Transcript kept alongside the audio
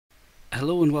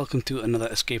Hello and welcome to another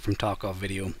Escape from Tarkov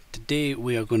video. Today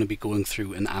we are going to be going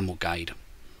through an ammo guide.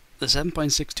 The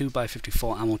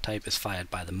 7.62x54 ammo type is fired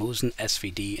by the Mosin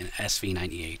SVD and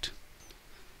SV98.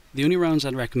 The only rounds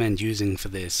I'd recommend using for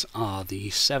this are the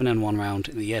 7N1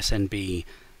 round, the SNB,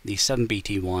 the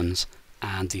 7BT1s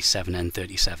and the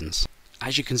 7N37s.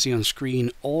 As you can see on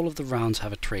screen, all of the rounds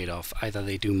have a trade-off, either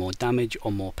they do more damage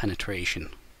or more penetration.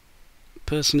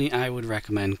 Personally, I would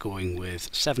recommend going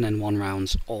with 7N1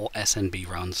 rounds or SNB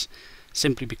rounds,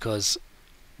 simply because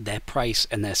their price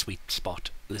and their sweet spot.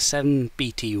 The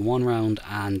 7BT1 round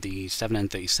and the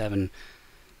 7N37,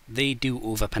 they do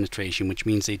over penetration, which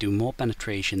means they do more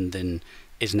penetration than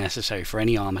is necessary for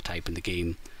any armor type in the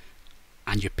game,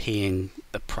 and you're paying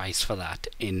the price for that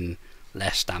in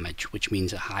less damage, which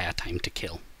means a higher time to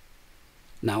kill.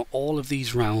 Now, all of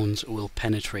these rounds will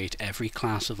penetrate every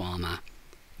class of armor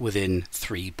within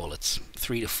 3 bullets,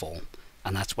 3 to 4,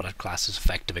 and that's what I'd class as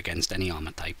effective against any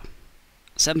armor type.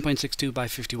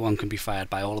 7.62x51 can be fired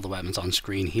by all of the weapons on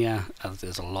screen here, as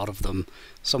there's a lot of them,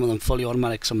 some of them fully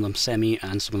automatic, some of them semi,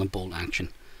 and some of them bolt action.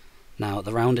 Now,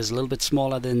 the round is a little bit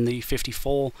smaller than the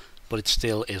 54, but it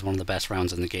still is one of the best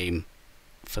rounds in the game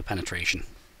for penetration.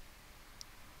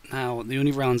 Now, the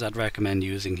only rounds I'd recommend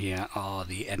using here are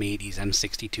the M80s,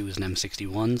 M62s and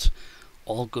M61s.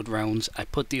 All good rounds. I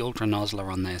put the Ultra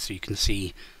Nozzler on there so you can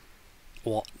see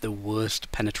what the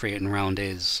worst penetrating round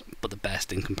is, but the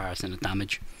best in comparison to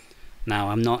damage. Now,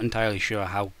 I'm not entirely sure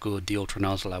how good the Ultra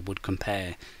Nozzler would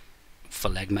compare for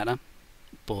leg meta,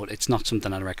 but it's not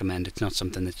something I'd recommend. It's not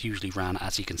something that's usually ran,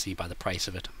 as you can see by the price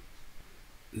of it.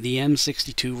 The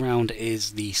M62 round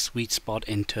is the sweet spot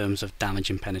in terms of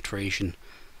damage and penetration,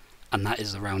 and that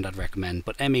is the round I'd recommend,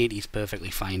 but M80 is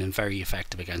perfectly fine and very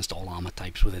effective against all armor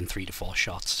types within 3 to 4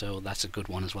 shots, so that's a good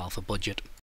one as well for budget.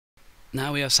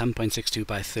 Now we have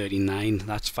 7.62x39,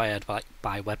 that's fired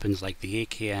by weapons like the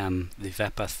AKM, the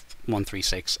Vepa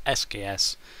 136,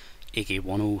 SKS,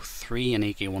 AK-103 and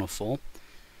AK-104.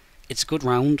 It's a good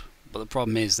round, but the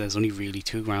problem is there's only really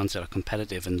 2 rounds that are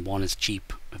competitive, and one is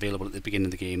cheap, available at the beginning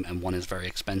of the game, and one is very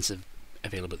expensive,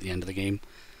 available at the end of the game.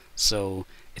 So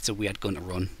it's a weird gun to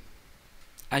run.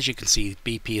 As you can see,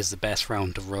 BP is the best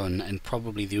round to run, and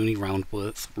probably the only round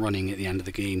worth running at the end of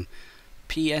the game.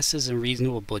 PS is a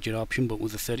reasonable budget option, but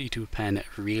with a 32 pen it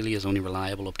really is only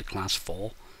reliable up to class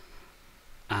 4.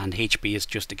 And HB is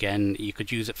just, again, you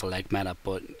could use it for leg meta,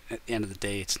 but at the end of the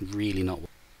day it's really not.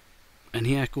 And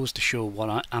here it goes to show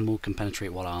what ammo can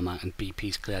penetrate what armor, and BP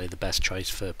is clearly the best choice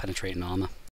for penetrating armor.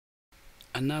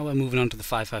 And now we're moving on to the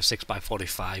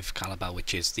 5.56x45 caliber,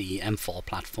 which is the M4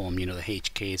 platform, you know, the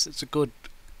HKs. It's a good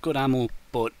ammo,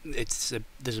 but there's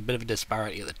a bit of a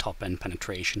disparity at the top end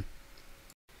penetration.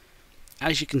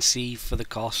 As you can see, for the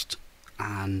cost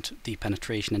and the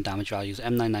penetration and damage values,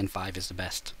 M995 is the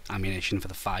best ammunition for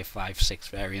the 5.56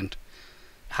 variant.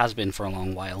 It has been for a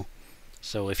long while.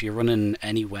 So if you're running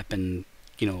any weapon,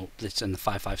 you know, that's in the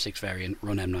 5.56 variant,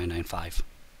 run M995.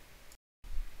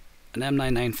 An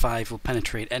M995 will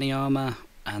penetrate any armor,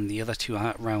 and the other 2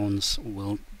 rounds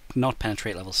will not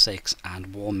penetrate level 6,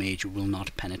 and War Mage will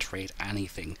not penetrate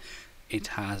anything. It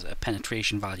has a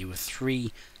penetration value of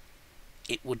 3.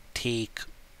 It would take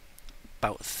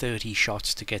about 30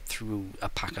 shots to get through a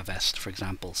Packer vest, for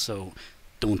example, so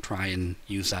don't try and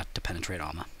use that to penetrate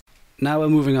armor. Now we're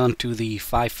moving on to the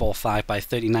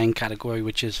 5.45x39 category,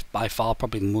 which is by far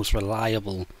probably the most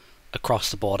reliable across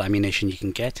the board ammunition you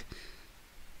can get.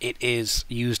 It is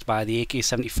used by the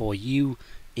AK-74U,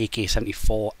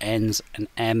 AK-74Ns and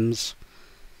Ms,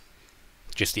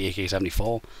 just the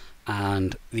AK-74,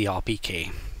 and the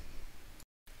RPK.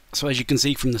 So as you can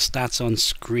see from the stats on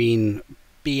screen,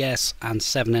 BS and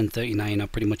 7N39 are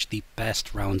pretty much the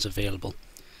best rounds available.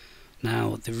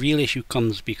 Now the real issue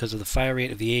comes because of the fire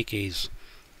rate of the AKs.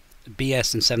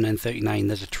 BS and 7N39,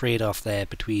 there's a trade-off there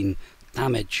between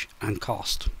damage and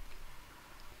cost.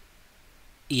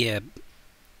 Yeah,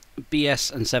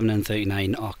 BS and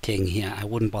 7N39 are king here. I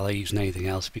wouldn't bother using anything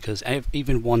else, because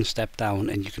even one step down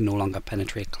and you can no longer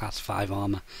penetrate class 5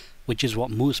 armor, which is what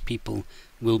most people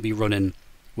will be running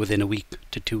within a week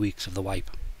to 2 weeks of the wipe.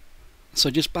 So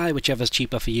just buy whichever's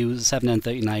cheaper for you,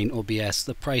 7N39 or BS.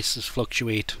 The prices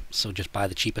fluctuate, so just buy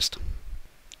the cheapest.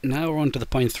 Now we're on to the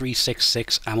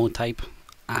 .366 ammo type,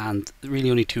 and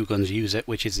really only 2 guns use it,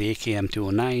 which is the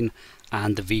AKM209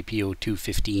 and the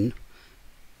VPO215.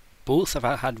 Both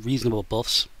have had reasonable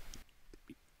buffs.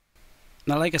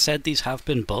 Now, like I said, these have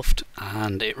been buffed,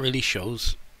 and it really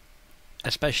shows.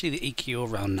 Especially the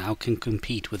EKO round now can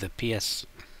compete with a PS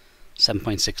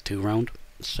 7.62 round.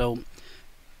 So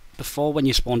before, when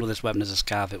you spawned with this weapon as a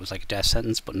scav, it was like a death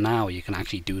sentence, but now you can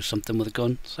actually do something with a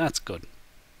gun, so that's good.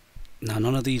 Now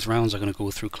none of these rounds are going to go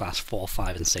through class 4,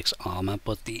 5 and 6 armour,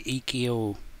 but the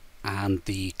EKO and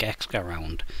the Gekska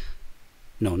round,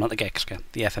 no not the Gekska,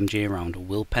 the FMJ round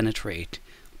will penetrate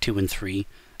 2 and 3,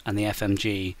 and the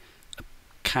FMJ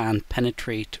can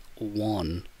penetrate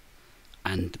 1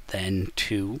 and then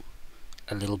 2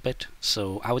 a little bit.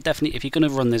 So I would definitely, if you're going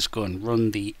to run this gun,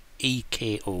 run the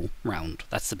EKO round.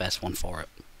 That's the best one for it.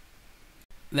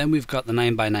 Then we've got the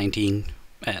 9x19,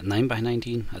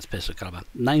 9x19, that's pistol caliber,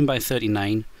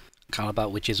 9x39 caliber,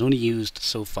 which is only used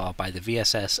so far by the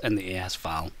VSS and the AS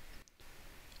Val.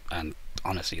 And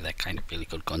honestly, they're kind of really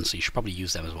good guns, so you should probably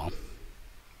use them as well.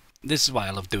 This is why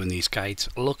I love doing these guides.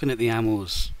 Looking at the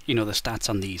ammos, you know, the stats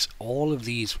on these, all of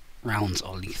these rounds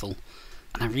are lethal.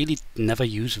 And I really never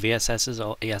use VSSs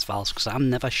or AS Vals because I'm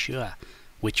never sure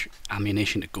which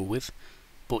ammunition to go with.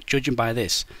 But judging by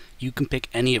this, you can pick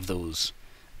any of those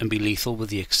and be lethal with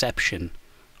the exception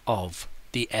of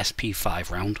the SP5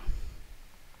 round.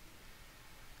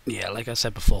 Yeah, like I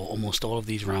said before, almost all of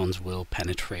these rounds will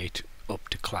penetrate up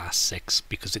to class 6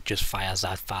 because it just fires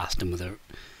that fast, and with a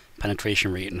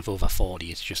penetration rating of over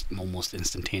 40 it's just almost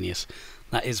instantaneous.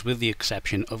 That is with the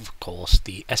exception of course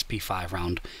the SP5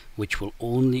 round, which will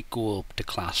only go up to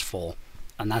class 4.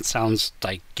 And that sounds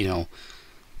like, you know,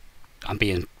 I'm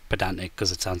being pedantic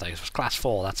because it sounds like if it's class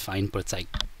 4 that's fine, but it's like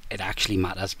it actually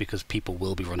matters because people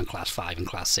will be running class 5 and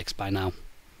class 6 by now.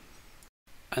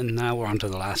 And now we're on to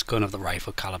the last gun of the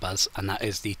rifle calibers, and that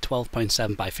is the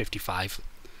 12.7x55.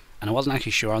 And I wasn't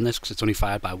actually sure on this because it's only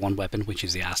fired by one weapon, which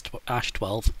is the Ash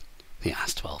 12,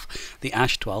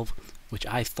 which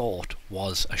I thought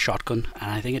was a shotgun,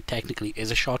 and I think it technically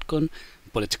is a shotgun,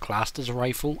 but it's classed as a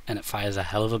rifle and it fires a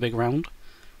hell of a big round.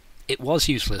 It was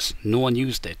useless, no one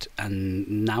used it,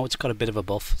 and now it's got a bit of a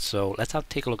buff, so let's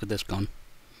take a look at this gun.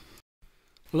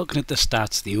 Looking at the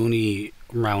stats, the only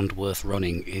round worth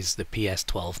running is the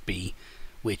PS12B,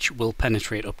 which will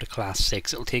penetrate up to class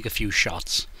 6. It'll take a few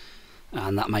shots,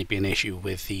 and that might be an issue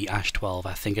with the Ash 12.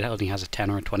 I think it only has a 10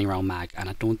 or a 20 round mag, and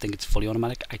I don't think it's fully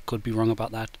automatic. I could be wrong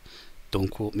about that, don't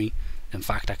quote me. In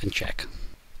fact, I can check.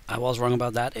 I was wrong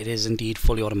about that, it is indeed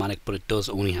fully automatic, but it does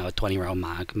only have a 20 round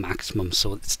mag maximum,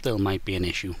 so it still might be an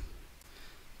issue.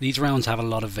 These rounds have a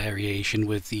lot of variation,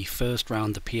 with the first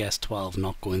round, the PS12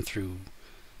 not going through,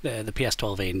 the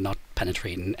PS12A not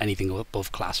penetrating anything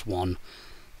above class 1.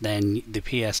 Then the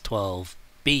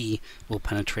PS12B will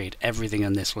penetrate everything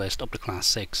on this list up to class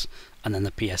 6, and then the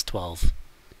PS12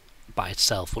 by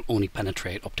itself will only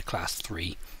penetrate up to class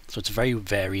 3. So it's a very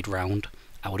varied round.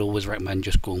 I would always recommend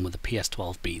just going with the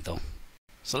PS12B though.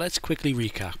 So let's quickly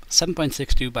recap.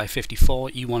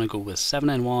 7.62x54, you want to go with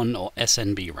 7N1 or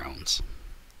SNB rounds.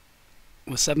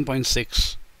 With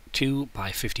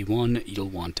 7.62x51, you'll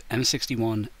want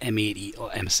M61, M80 or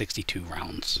M62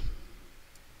 rounds.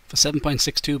 For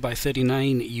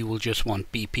 7.62x39, you will just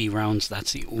want BP rounds.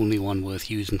 That's the only one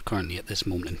worth using currently at this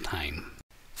moment in time.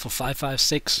 For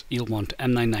 5.56, you'll want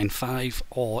M995,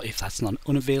 or if that's not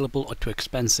unavailable or too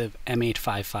expensive,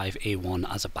 M855A1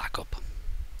 as a backup.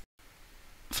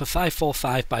 For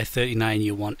 5.45x39,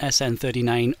 you'll want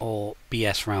SN39 or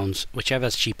BS rounds. Whichever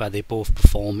is cheaper, they both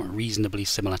perform reasonably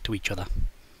similar to each other.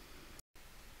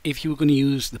 If you were going to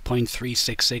use the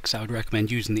 .366, I would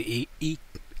recommend using the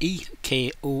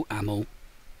EKO ammo,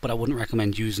 but I wouldn't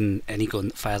recommend using any gun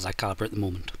that fires that caliber at the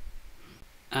moment.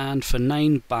 And for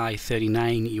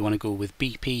 9x39, you want to go with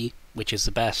BP, which is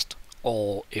the best,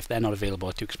 or if they're not available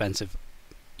or too expensive,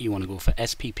 you want to go for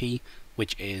SPP,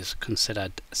 which is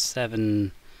considered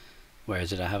 7, where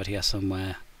is it, I have it here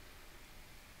somewhere,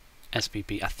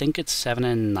 SPP, I think it's 7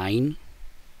 and 9,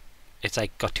 it's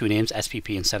like got two names,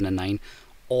 SPP and 7 and 9,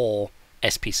 or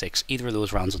SP6, either of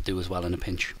those rounds will do as well in a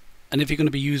pinch. And if you're going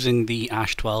to be using the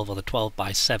Ash 12 or the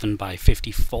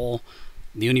 12x7x54,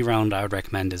 the only round I would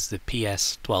recommend is the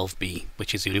PS12B,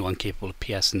 which is the only one capable of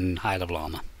PS and high level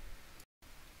armor.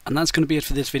 And that's going to be it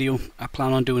for this video. I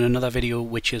plan on doing another video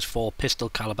which is for pistol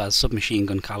calibers, submachine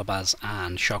gun calibers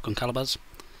and shotgun calibers.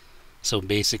 So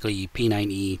basically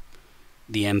P90,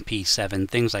 the MP7,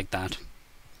 things like that.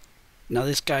 Now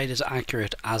this guide is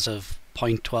accurate as of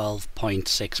 0.12,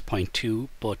 0.6, 0.2,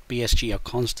 but BSG are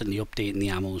constantly updating the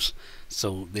ammos,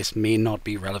 so this may not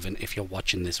be relevant if you're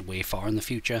watching this way far in the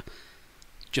future.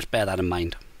 Just bear that in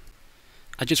mind.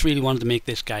 I just really wanted to make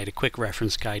this guide a quick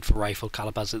reference guide for rifle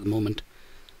calibers at the moment.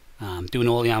 Doing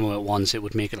all the ammo at once, it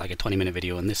would make it like a 20-minute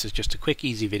video, and this is just a quick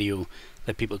easy video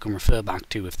that people can refer back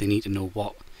to if they need to know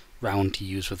what round to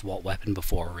use with what weapon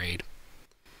before a raid.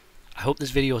 I hope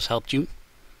this video has helped you,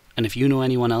 and if you know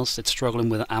anyone else that's struggling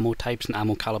with ammo types and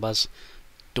ammo calibers,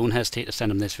 don't hesitate to send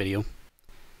them this video.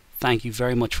 Thank you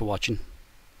very much for watching.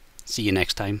 See you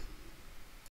next time.